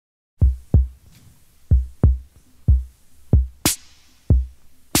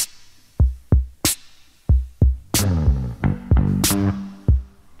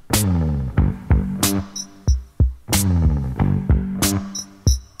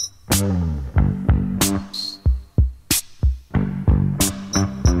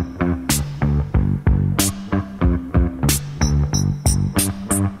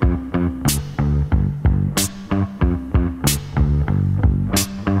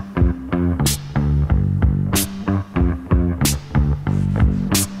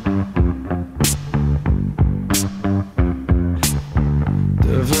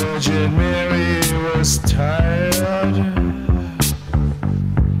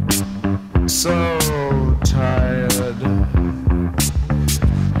so tired,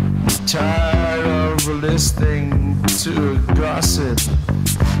 tired of listening to gossip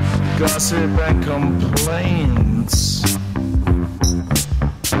and complaints.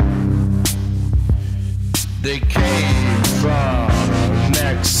 They came from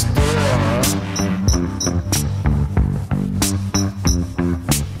next door.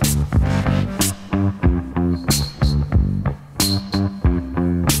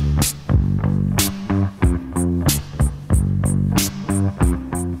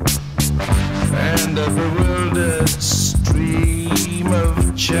 And a bewildered stream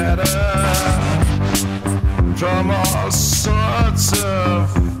of chatter from all sorts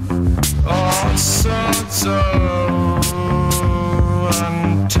of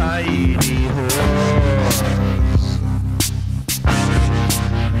untidy whores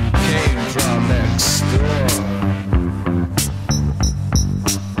came from next door.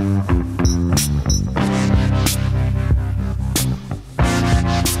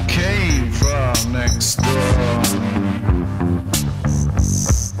 Came from next door.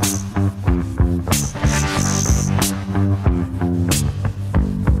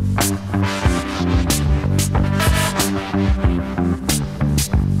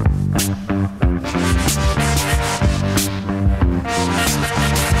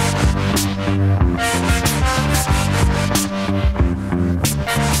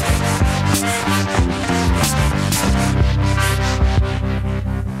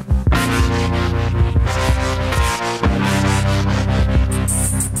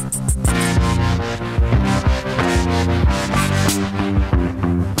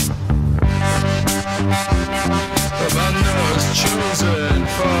 Chosen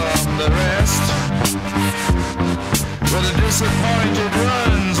from the rest, where the disappointed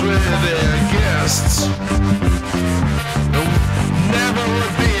runs with their guests. Never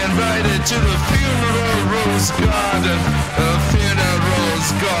would be invited to the funeral Rosegarden, the funeral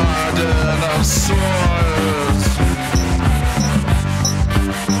Rosegarden of sorrows.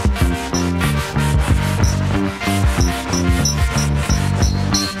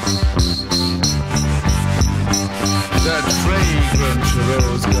 That fragrant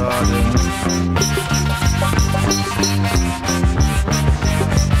rose garden.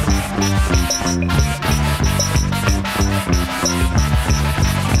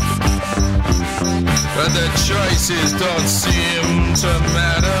 But the choices don't seem to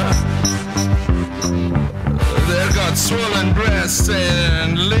matter. They've got swollen breasts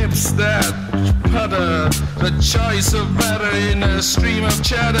and lips that putter. The choice of matter in a stream of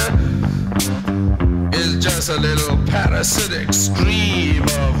chatter is just a little parasitic stream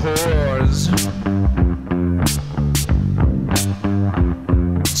of whores.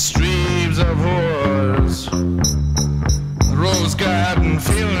 Streams of whores. Rosegarden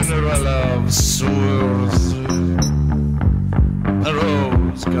funeral of swords.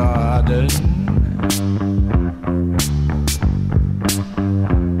 Rosegarden.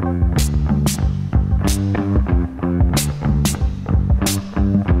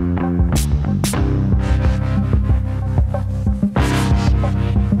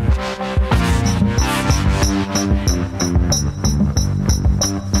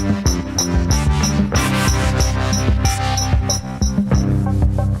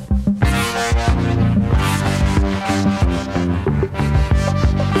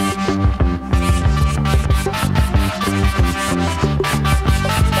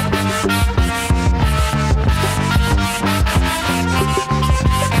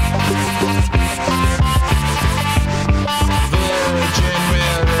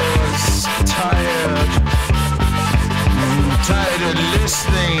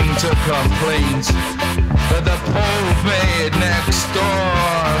 Listening to complaints that the Pope made next door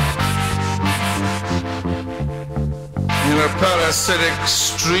in a parasitic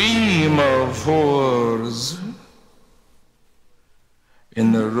stream of whores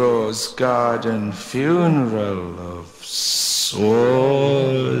in the Rosegarden funeral of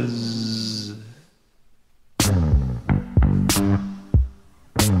swords.